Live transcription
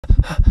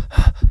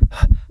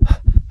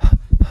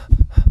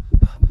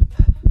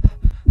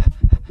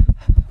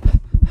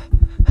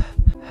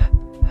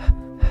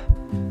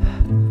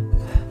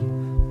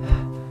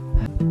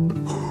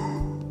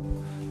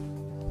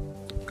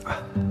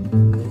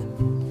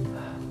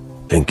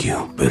Thank you,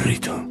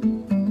 perrito.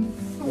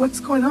 What's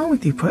going on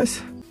with you,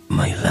 Puss?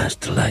 My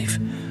last life.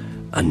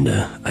 And,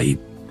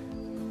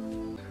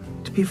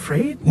 To be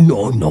afraid?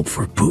 No, not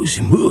for Puss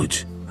in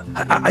Boots.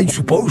 I'm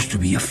supposed to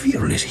be a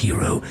fearless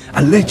hero,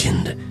 a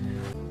legend.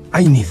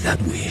 I need that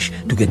wish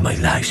to get my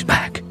lives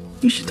back.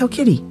 You should tell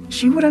Kitty.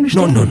 She would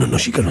understand. No,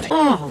 she cannot.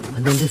 Oh, ¿a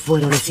dónde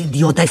fueron ese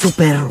idiota y su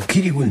perro?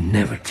 Kitty will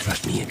never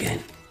trust me again.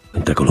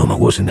 And Tacoloma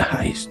wasn't a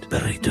heist,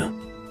 perrito.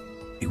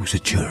 It was a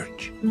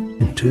church.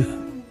 And two.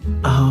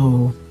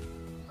 Oh.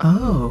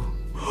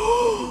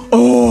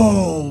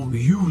 Oh,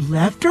 you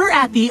left her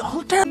at the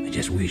altar? I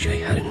just wish I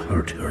hadn't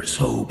hurt her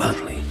so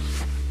badly.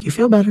 You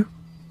feel better.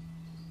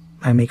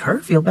 I make her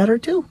feel better,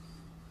 too.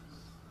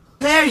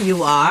 There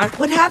you are.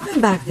 What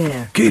happened back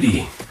there?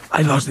 Kitty,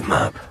 I lost the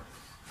map.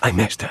 I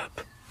messed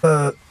up.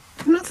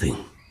 Nothing.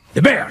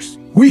 The bears!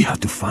 We have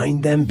to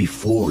find them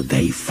before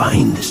they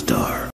find the star.